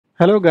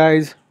Hello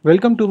guys,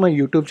 welcome to my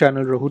YouTube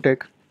channel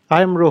Rohutech.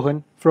 I am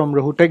Rohan from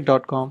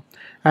rohutech.com,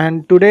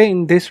 and today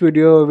in this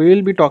video we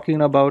will be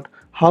talking about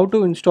how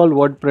to install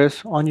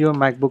WordPress on your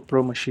MacBook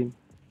Pro machine.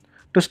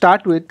 To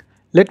start with,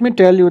 let me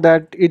tell you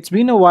that it's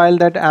been a while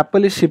that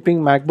Apple is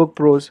shipping MacBook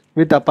Pros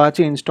with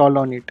Apache installed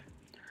on it.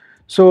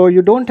 So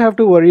you don't have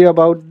to worry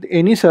about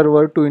any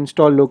server to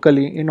install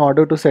locally in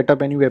order to set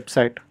up any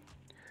website.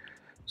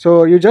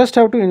 So you just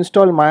have to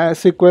install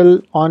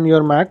MySQL on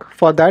your Mac.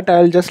 For that,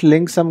 I'll just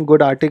link some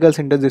good articles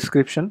in the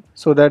description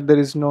so that there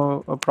is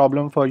no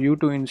problem for you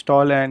to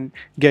install and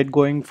get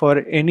going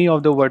for any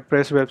of the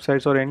WordPress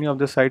websites or any of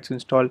the sites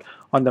installed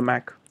on the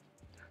Mac.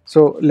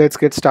 So let's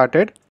get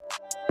started.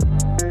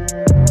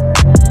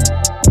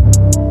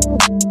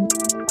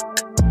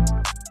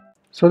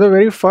 So the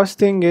very first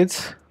thing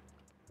is,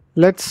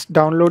 let's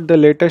download the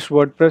latest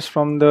WordPress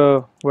from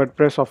the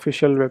WordPress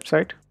official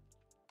website.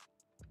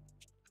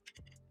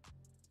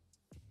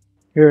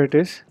 Here it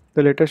is.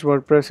 The latest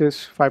WordPress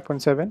is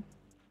 5.7.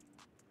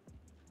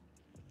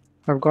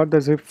 I've got the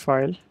zip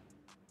file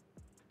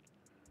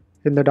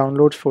in the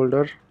downloads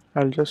folder.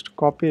 I'll just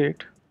copy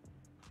it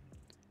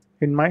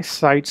in my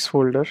sites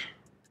folder,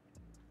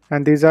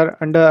 and these are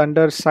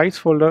under sites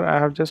folder. I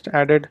have just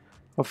added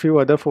a few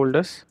other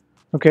folders.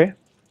 Okay,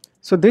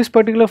 so this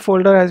particular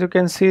folder, as you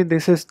can see,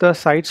 this is the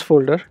sites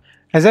folder.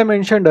 As I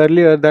mentioned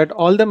earlier, that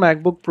all the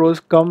MacBook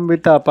Pros come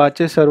with the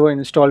Apache server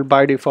installed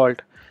by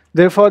default.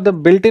 Therefore, the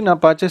built-in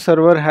Apache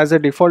server has a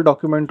default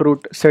document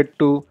root set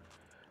to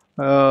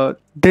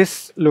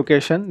this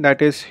location, that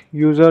is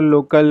user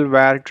local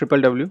var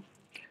www,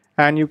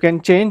 and you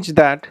can change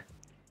that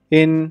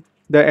in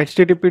the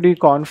httpd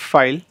conf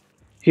file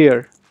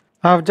here.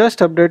 I have just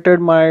updated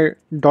my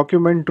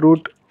document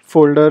root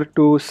folder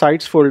to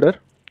sites folder,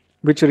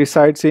 which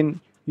resides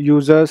in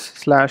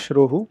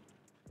users/rohu,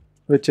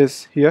 which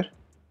is here,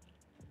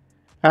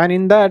 and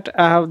in that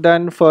I have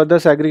then further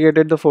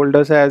segregated the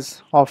folders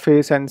as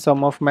office and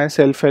some of my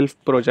self-help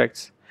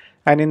projects,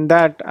 and in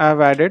that I have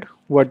added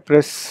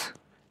WordPress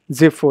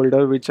zip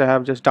folder, which I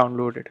have just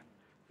downloaded.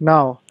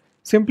 Now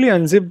simply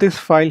unzip this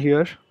file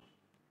here.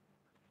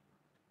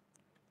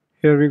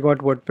 Here we got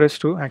WordPress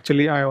 2.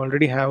 Actually, I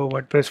already have a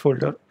WordPress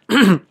folder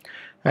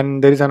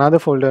and there is another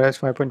folder as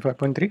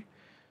 5.5.3.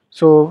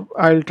 So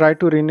I'll try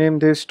to rename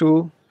this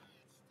to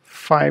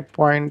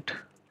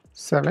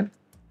 5.7.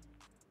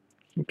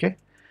 Okay,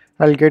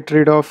 I'll get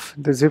rid of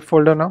the zip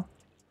folder now.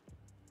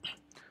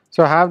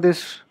 So I have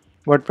this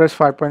WordPress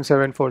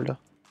 5.7 folder.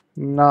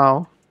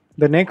 Now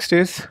the next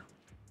is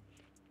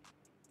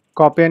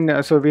copy,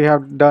 and so we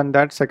have done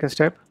that second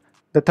step.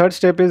 The third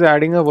step is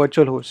adding a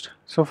virtual host.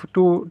 So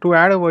to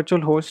add a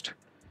virtual host,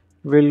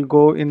 we'll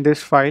go in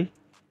this file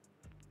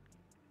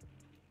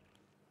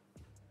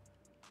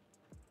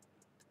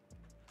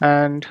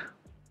and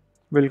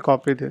we'll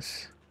copy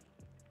this.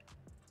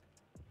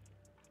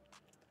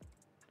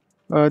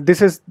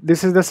 This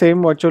is the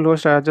same virtual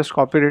host. I have just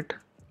copied it.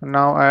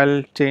 Now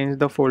I'll change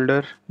the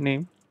folder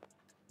name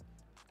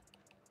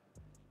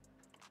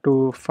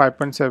to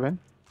 5.7,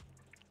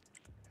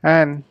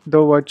 and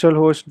the virtual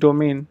host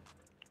domain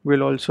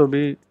will also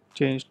be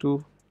changed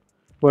to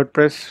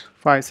WordPress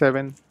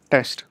 5.7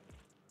 test.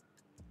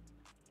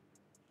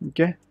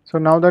 Okay, so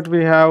now that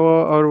we have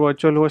our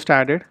virtual host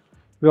added,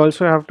 we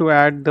also have to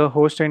add the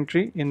host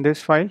entry in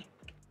this file,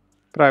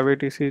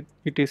 private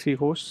etc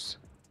hosts.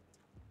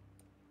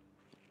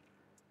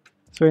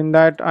 So in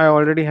that I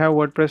already have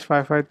WordPress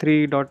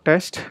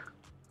 553.test.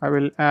 I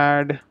will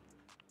add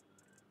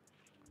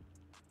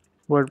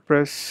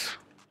WordPress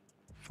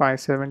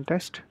 5.7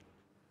 test.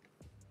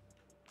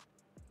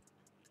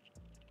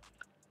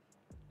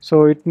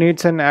 So it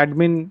needs an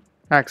admin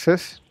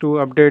access to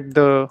update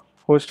the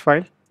host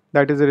file.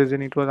 That is the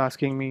reason it was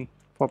asking me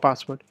for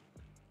password.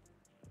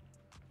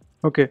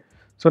 Okay,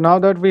 so now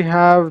that we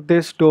have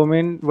this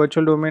domain,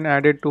 virtual domain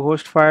added to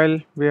host file,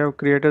 we have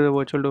created a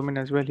virtual domain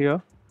as well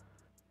here.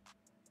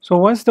 So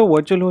once the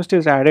virtual host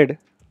is added,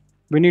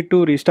 we need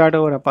to restart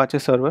our Apache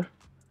server.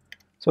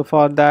 So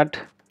for that,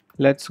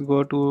 let's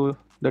go to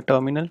the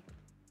terminal.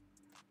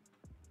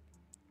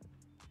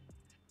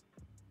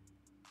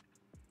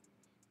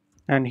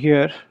 And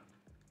here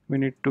we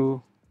need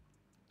to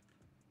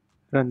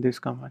run this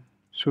command,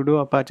 sudo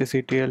apache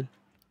ctl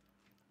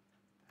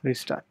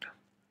restart.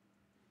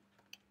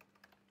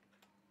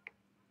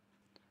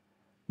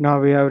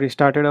 Now we have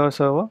restarted our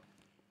server.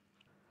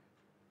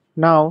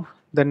 Now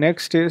the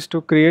next is to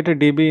create a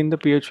DB in the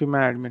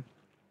phpMyAdmin.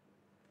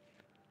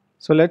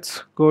 So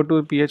let's go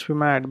to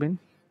phpMyAdmin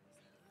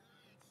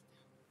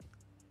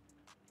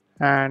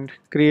and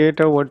create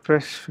a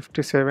WordPress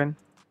 57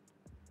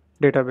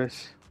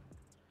 database.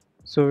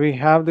 So we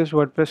have this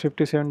WordPress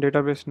 57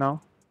 database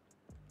now.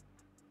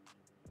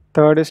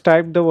 Third is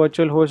type the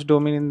virtual host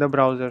domain in the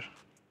browser.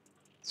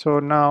 So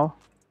now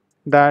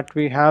that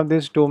we have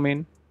this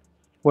domain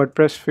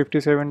WordPress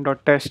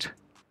 57.test,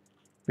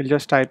 we'll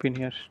just type in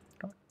here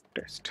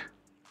 .test.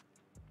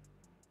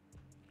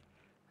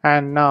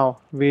 And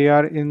now we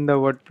are in the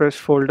WordPress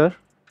folder.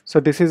 So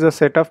this is a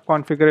setup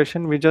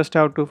configuration. We just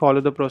have to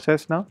follow the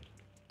process now.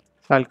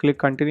 So I'll click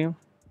continue.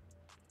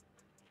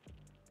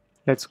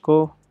 Let's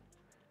go.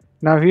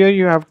 Now here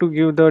you have to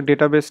give the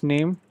database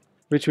name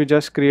which we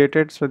just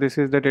created. So this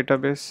is the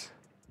database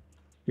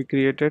we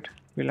created.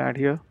 We'll add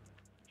here.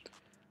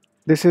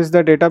 This is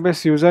the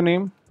database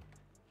username.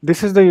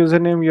 This is the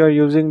username you are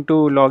using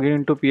to log in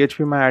into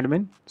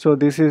PHPMyAdmin. So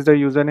this is the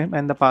username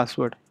and the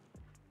password.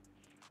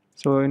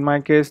 So in my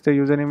case the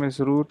username is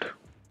root,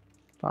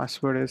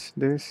 password is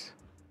this,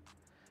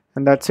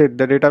 and that's it.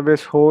 The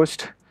database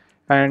host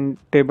and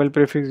table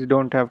prefix, you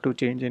don't have to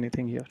change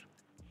anything here.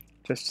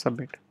 Just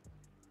submit.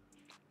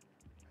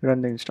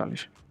 Run the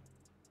installation.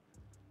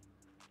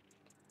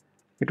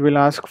 It will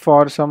ask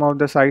for some of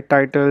the site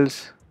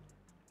titles,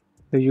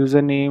 the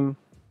username,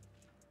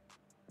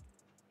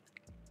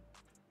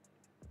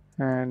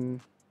 and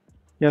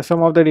yeah,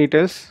 some of the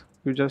details.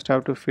 You just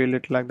have to fill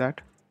it like that.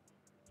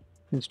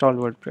 Install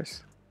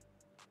WordPress.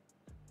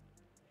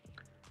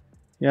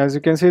 Yeah, as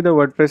you can see, the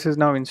WordPress is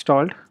now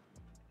installed.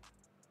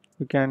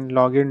 You can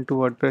log into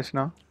WordPress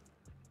now.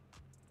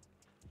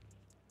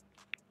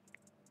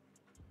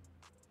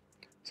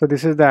 So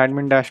this is the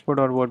admin dashboard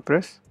or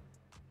WordPress.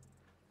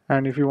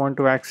 And if you want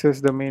to access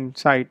the main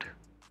site,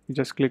 you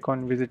just click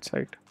on visit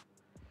site.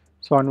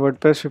 So on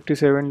WordPress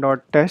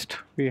 57.test,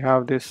 we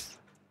have this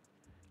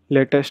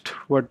latest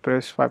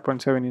WordPress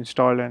 5.7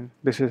 installed, and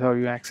this is how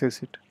you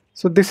access it.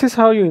 So this is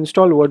how you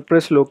install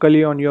WordPress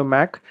locally on your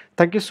Mac.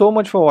 Thank you so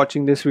much for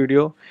watching this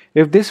video.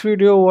 If this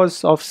video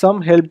was of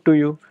some help to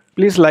you,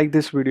 please like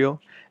this video.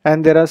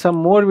 And there are some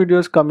more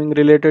videos coming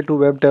related to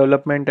web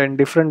development and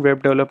different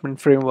web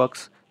development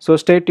frameworks. So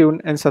stay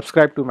tuned and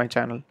subscribe to my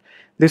channel.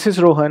 This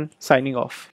is Rohan signing off.